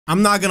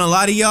I'm not gonna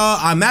lie to y'all.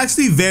 I'm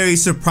actually very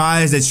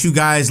surprised that you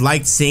guys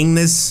liked seeing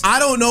this. I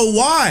don't know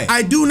why.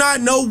 I do not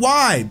know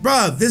why.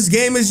 Bruh, this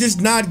game is just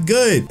not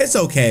good. It's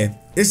okay.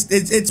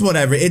 It's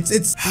whatever.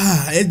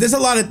 There's a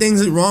lot of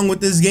things wrong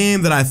with this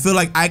game that I feel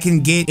like I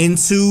can get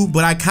into,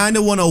 but I kind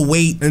of want to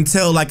wait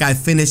until like I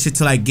finish it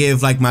till I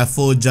give like my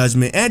full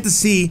judgment and to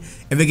see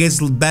if it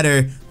gets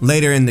better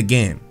later in the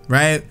game,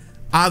 right?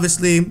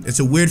 Obviously, it's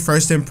a weird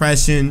first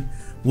impression.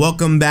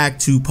 Welcome back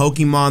to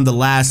Pokemon The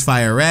Last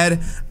Fire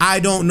Red. I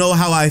don't know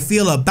how I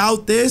feel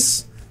about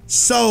this,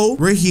 so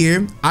we're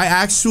here. I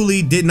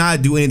actually did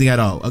not do anything at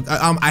all.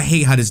 I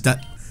hate how this does.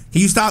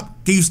 Can you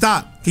stop? Can you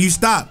stop? Can you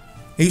stop?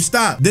 Can you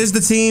stop? This is the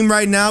team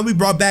right now. We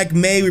brought back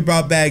May, we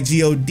brought back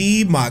God,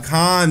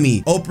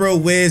 Makami,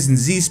 Oprah, Wiz, and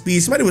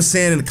Z-Speed. Somebody was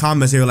saying in the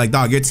comments, they were like,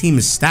 dog, your team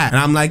is stacked.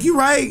 And I'm like, you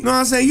right. You know what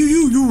I'm saying?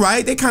 You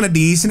right. They kind of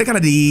decent.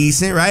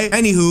 Right?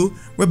 Anywho,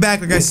 we're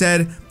back, like I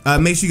said.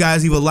 Make sure you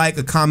guys leave a like,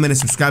 a comment, and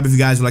subscribe if you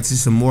guys would like to see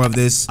some more of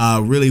this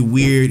really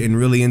weird and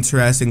really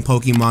interesting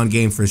Pokemon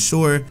game for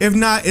sure. If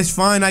not, it's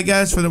fine, I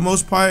guess, for the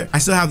most part. I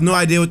still have no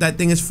idea what that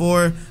thing is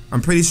for.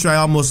 I'm pretty sure I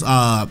almost,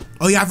 oh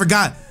yeah, I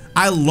forgot.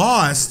 I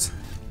lost.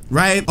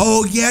 Right?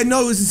 Oh yeah,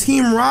 no, it was the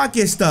Team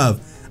Rocket stuff.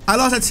 I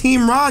lost at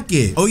Team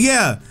Rocket. Oh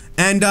yeah,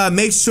 and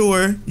make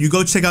sure you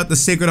go check out the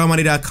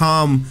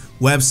SacredAlmighty.com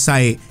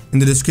website in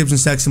the description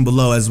section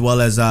below, as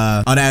well as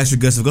all that extra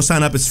good stuff. Go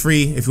sign up, it's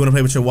free. If you want to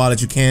play with your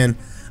wallet, you can.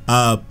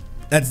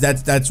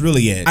 That's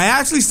really it. I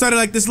actually started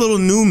like this little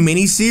new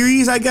mini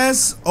series, I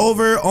guess,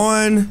 over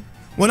on,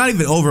 well, not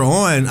even over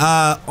on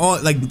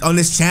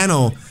this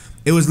channel.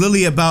 It was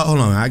literally about, hold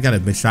on, I gotta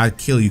make sure I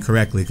kill you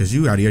correctly because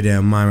you out of your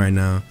damn mind right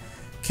now.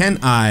 Can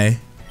I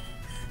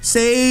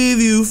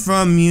save you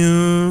from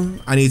you?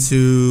 I need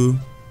to,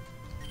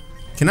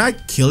 can I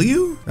kill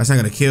you? That's not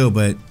gonna kill,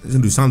 but it's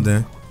gonna do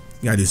something.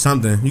 You gotta do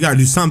something. You gotta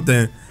do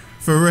something.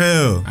 For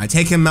real. I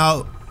take him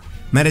out.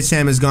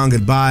 Medicham is gone,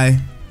 goodbye.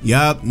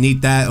 Yup,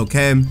 need that,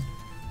 okay.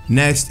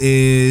 Next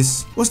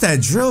is, what's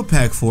that drill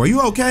pack for? Are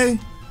you okay?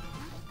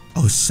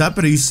 Oh,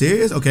 Shepard, are you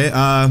serious? Okay,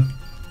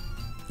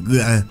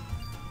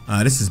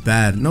 this is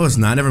bad. No, it's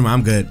not. Never mind.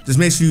 I'm good. Just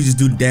make sure you just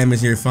do damage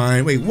and you're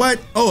fine. Wait, what?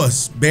 Oh,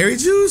 it's berry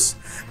juice?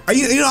 Are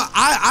you know,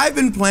 I've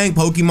been playing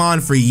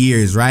Pokemon for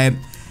years, right?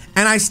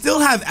 And I still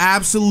have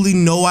absolutely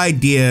no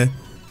idea.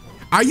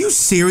 Are you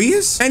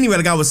serious? Anyway,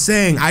 like I was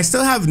saying, I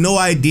still have no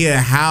idea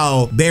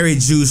how berry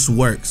juice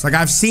works. Like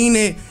I've seen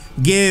it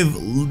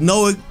give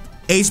no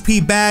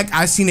HP back.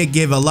 I've seen it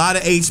give a lot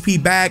of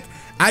HP back.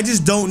 I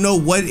just don't know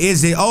what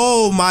is it.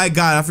 Oh my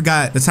god, I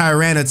forgot the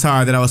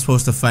Tyranitar that I was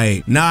supposed to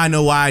fight. Now I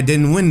know why I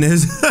didn't win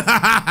this. Now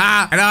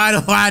I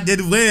know why I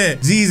didn't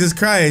win. Jesus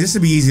Christ, this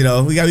should be easy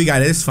though. We got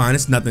it. It's fine.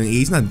 It's nothing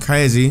easy. It's nothing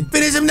crazy.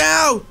 Finish him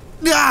now.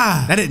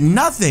 Ah, that did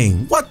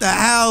nothing. What the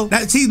hell?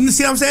 See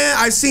what I'm saying?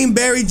 I've seen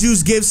berry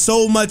juice give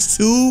so much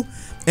too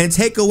and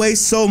take away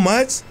so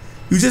much.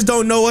 You just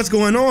don't know what's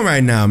going on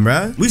right now,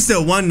 bruh. We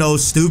still won though,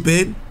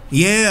 stupid.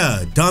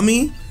 Yeah,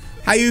 dummy.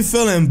 How you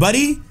feeling,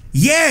 buddy?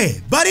 Yeah,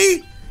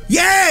 buddy.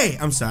 Yay!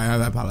 I'm sorry,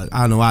 I apologize.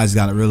 I don't know why I just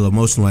got real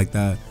emotional like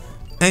that.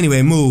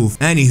 Anyway, move.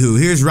 Anywho,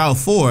 here's Route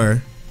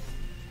 4.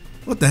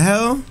 What the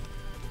hell?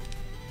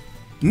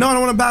 No, I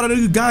don't want to battle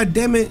you, god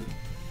damn it.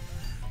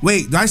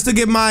 Wait, do I still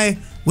get my,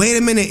 wait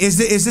a minute, is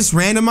this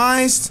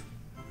randomized?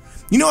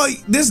 You know,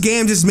 this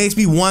game just makes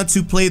me want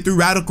to play through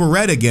Radical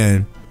Red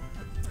again.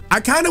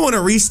 I kind of want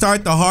to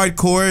restart the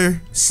hardcore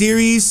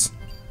series.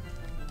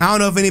 I don't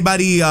know if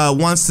anybody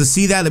wants to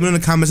see that. Let me know in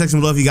the comment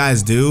section below if you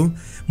guys do.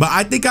 But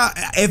I think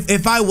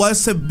if I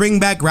was to bring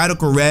back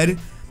Radical Red,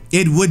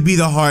 it would be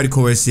the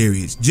hardcore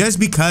series. Just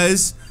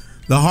because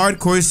the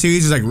hardcore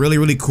series is like really,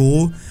 really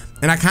cool.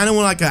 And I kind of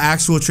want like an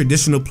actual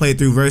traditional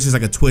playthrough versus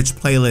like a Twitch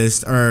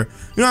playlist, or,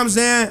 you know what I'm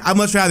saying? I'd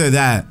much rather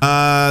that.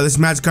 This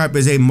Magikarp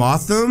is a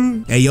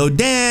Mothim. Hey, yo,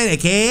 Dan,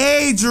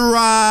 aka Drive.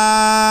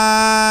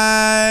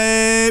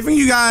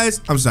 You guys,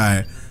 I'm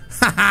sorry.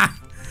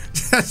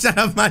 Shut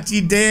up, my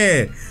G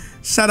Dan.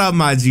 Shut up,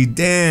 my G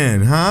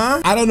Dan,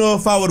 huh? I don't know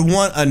if I would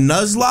want a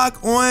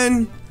Nuzlocke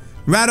on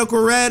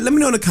Radical Red. Let me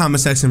know in the comment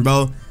section,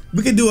 bro.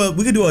 We could do a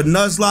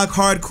Nuzlocke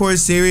hardcore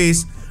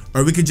series,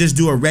 or we could just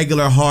do a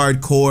regular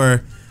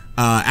hardcore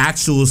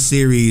actual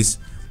series,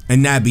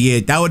 and that'd be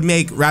it. That would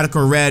make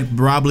Radical Red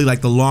probably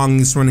like the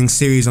longest running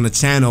series on the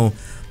channel,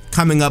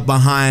 coming up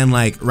behind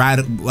like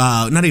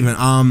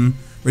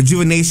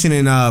Rejuvenation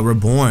and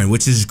Reborn,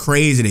 which is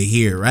crazy to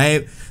hear,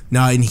 right?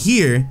 Now in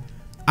here,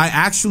 I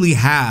actually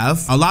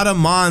have a lot of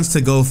mons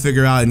to go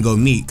figure out and go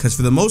meet, because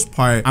for the most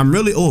part, I'm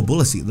really, oh,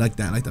 Bullet Seed, like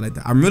that.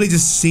 I'm really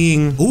just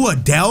seeing, ooh, a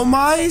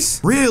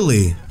Delmise?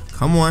 Really?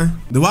 Come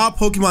on. The wild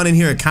Pokemon in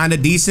here are kind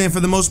of decent for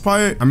the most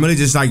part. I'm really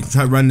just like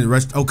trying to run the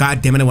rest. Oh,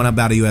 god damn it, I want to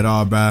battle you at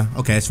all, bruh.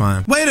 Okay, it's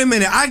fine. Wait a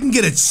minute, I can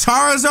get a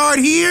Charizard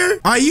here?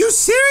 Are you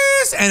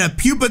serious? And a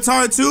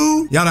Pupitar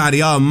too? Y'all out of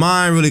y'all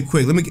mind really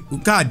quick. Let me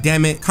get, god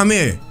damn it. Come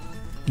here.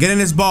 Get in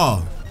this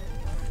ball.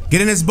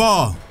 Get in this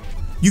ball.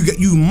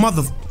 You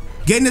mother,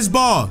 get in this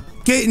ball.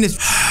 Get in this,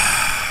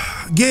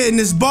 get in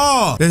this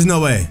ball. There's no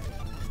way.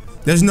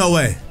 There's no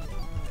way.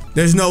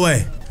 There's no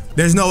way.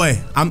 There's no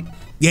way.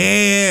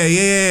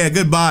 Yeah,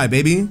 goodbye,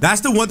 baby.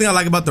 That's the one thing I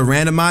like about the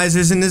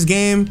randomizers in this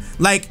game.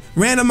 Like,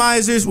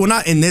 randomizers, well,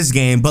 not in this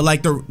game, but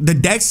like the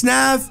dex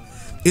nav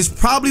is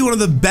probably one of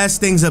the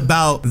best things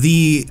about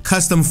the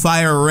custom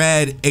Fire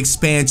Red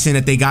expansion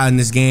that they got in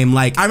this game.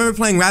 Like, I remember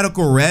playing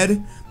Radical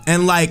Red,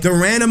 and like the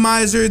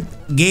randomizer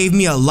gave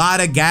me a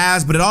lot of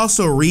gas, but it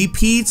also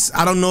repeats.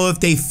 I don't know if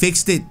they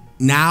fixed it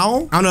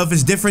now. I don't know if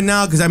it's different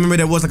now, because I remember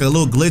there was like a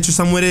little glitch or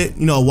something with it,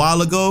 you know, a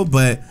while ago,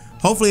 but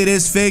hopefully it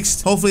is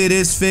fixed. Hopefully it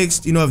is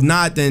fixed. You know, if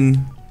not,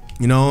 then,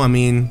 you know, I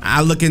mean,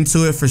 I'll look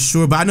into it for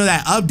sure. But I know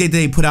that update that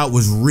they put out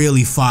was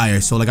really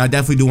fire. So like, I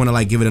definitely do want to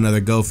like give it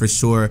another go for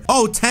sure.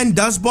 Oh, 10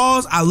 dust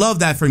balls. I love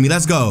that for me.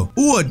 Let's go.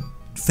 Ooh, a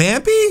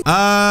Fampy?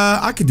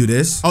 I could do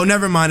this. Oh,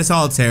 never mind. It's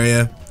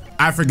Altaria.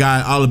 I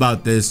forgot all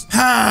about this.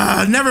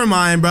 Never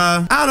mind, bro.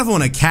 I don't know if I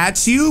want to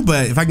catch you,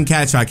 but if I can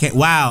catch you, I can't.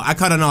 Wow, I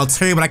caught an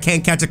Altaria, but I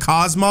can't catch a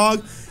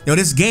Cosmog. Yo,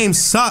 this game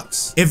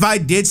sucks. If I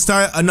did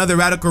start another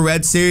Radical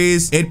Red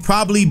series, it'd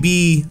probably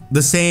be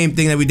the same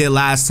thing that we did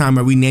last time,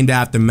 where we named it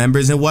after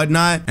members and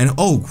whatnot. And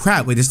oh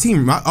crap, wait, there's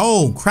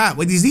oh crap,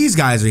 wait, these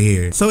guys are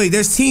here. So wait,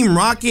 there's Team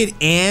Rocket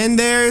and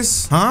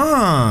there's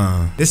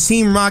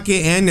Team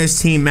Rocket and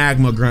there's Team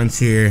Magma Grunts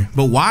here.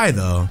 But why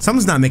though?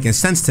 Something's not making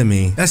sense to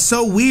me. That's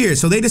so weird.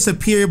 So they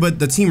disappear, but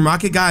the Team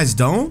Rocket guys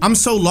don't? I'm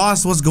so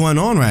lost what's going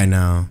on right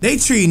now. They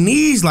treat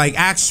these like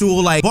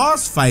actual like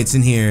boss fights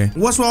in here.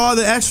 What's with all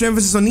the extra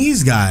emphasis on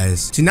these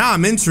guys? See, now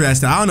I'm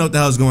interested. I don't know what the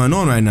hell's going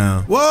on right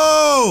now.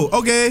 Whoa,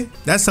 okay.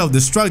 That's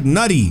self-destruct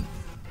nutty.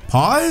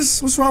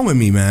 Pause? What's wrong with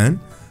me,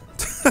 man?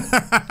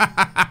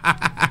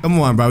 Come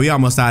on, bro. We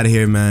almost out of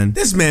here, man.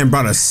 This man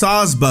brought a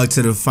sauce bug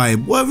to the fight.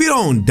 What if we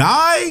don't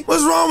die?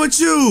 What's wrong with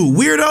you,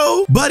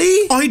 weirdo?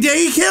 Buddy? Oh, he did.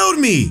 He killed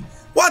me.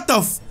 What the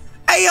f?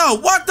 Hey, yo,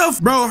 what the f?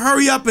 Bro,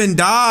 hurry up and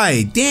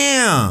die.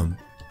 Damn.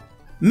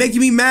 Making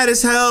me mad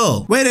as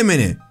hell. Wait a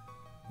minute.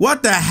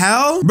 What the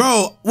hell?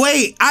 Bro,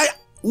 wait,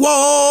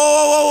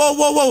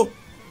 whoa.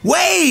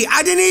 Wait,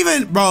 I didn't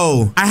even,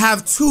 bro. I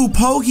have 2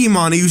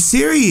 Pokemon. Are you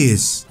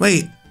serious?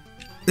 Wait,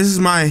 this is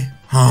my,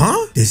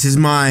 This is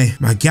my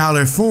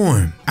Galar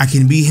form. I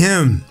can be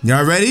him.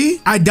 Y'all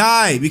ready? I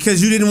died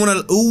because you didn't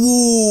want to,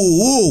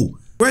 ooh.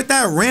 Where'd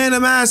that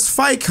random ass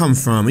fight come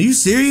from? Are you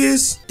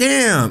serious?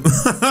 Damn.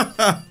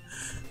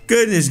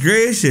 Goodness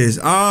gracious.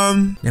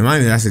 Damn, I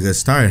think that's a good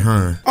start,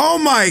 huh? Oh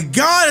my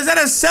God, is that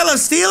a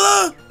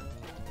Celesteela?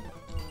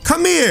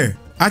 Come here.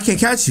 I can't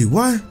catch you.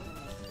 What?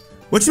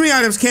 What you mean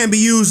items can't be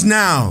used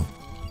now?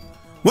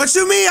 What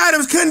you mean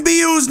items couldn't be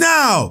used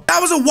now? That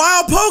was a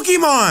wild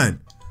Pokemon.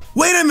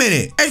 Wait a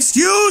minute.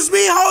 Excuse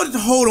me?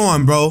 Hold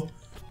on, bro.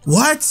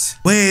 What?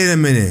 Wait a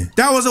minute.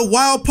 That was a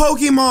wild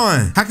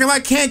Pokemon. How come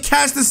I can't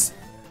catch this?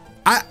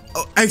 I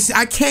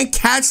can't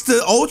catch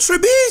the Ultra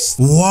Beast?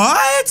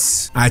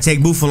 What? I take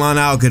Bufalon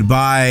out.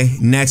 Goodbye.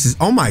 Next is,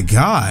 oh my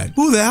God.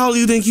 Who the hell do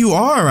you think you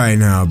are right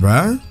now,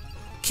 bruh?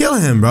 Kill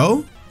him,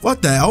 bro.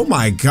 What the, oh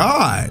my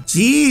God.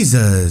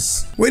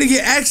 Jesus. Where to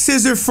get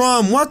X-Scissor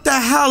from? What the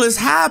hell is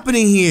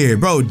happening here?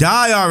 Bro,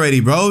 die already,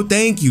 bro.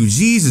 Thank you,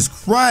 Jesus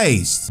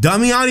Christ.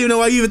 Dummy, I don't even know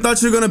why you even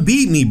thought you were gonna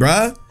beat me,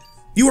 bruh.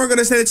 You weren't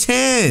gonna stand a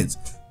chance.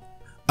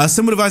 A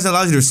symbol device that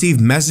allows you to receive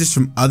messages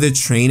from other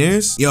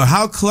trainers. Yo,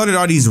 how cluttered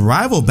are these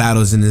rival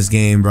battles in this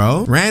game,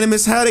 bro? Random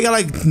as hell, they got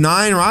like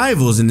 9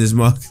 rivals in this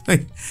mug.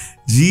 Like,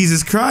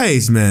 Jesus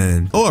Christ,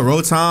 man. Oh, a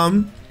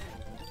Rotom.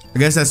 I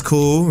guess that's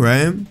cool,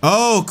 right?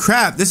 Oh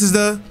crap, this is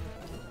the,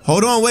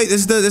 hold on, wait,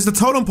 this is the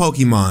totem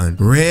Pokemon.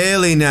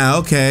 Really now,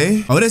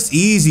 okay. Oh, that's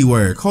easy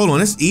work. Hold on,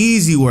 that's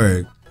easy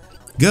work.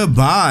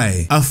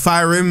 Goodbye. A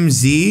Firim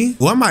Z.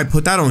 Well, I might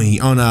put that on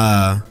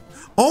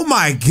oh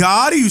my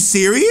God, are you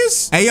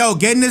serious? Hey yo,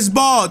 get in this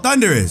ball,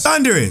 Thundurus.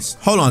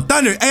 Hold on,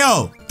 Thunder, hey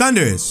yo,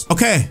 Thundurus.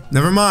 Okay,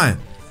 never mind.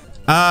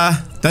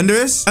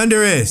 Thundurus.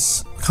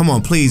 Come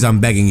on, please, I'm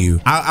begging you.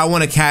 I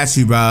wanna catch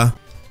you, bro.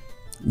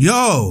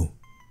 Yo.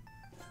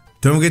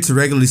 Don't forget to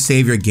regularly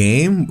save your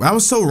game? That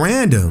was so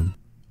random.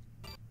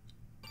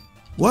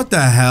 What the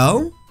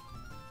hell?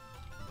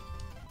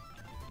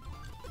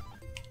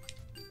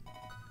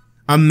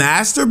 A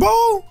Master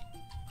Ball?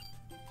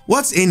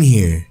 What's in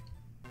here?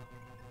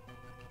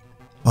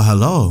 Oh,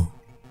 hello.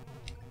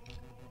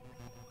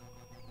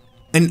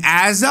 An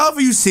Azelf?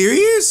 Are you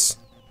serious?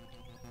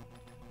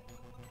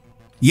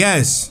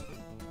 Yes.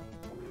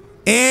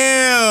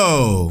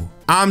 Ew.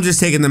 I'm just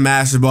taking the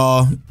Master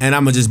Ball and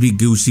I'm gonna just be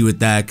Gucci with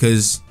that,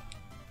 because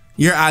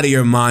you're out of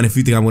your mind if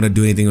you think I'm gonna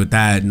do anything with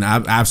that. And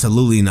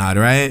absolutely not,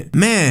 right?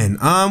 Man,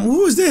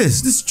 who is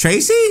this? This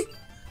Tracy?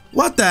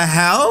 What the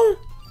hell?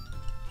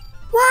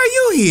 Why are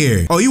you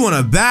here? Oh, you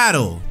wanna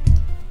battle?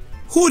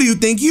 Who do you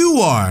think you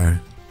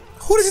are?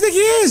 Who does he think he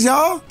is,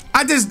 y'all?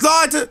 I just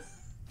got to,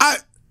 I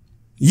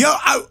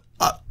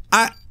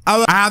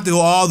have to go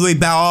all the way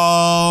back.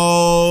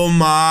 Oh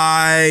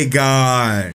my God.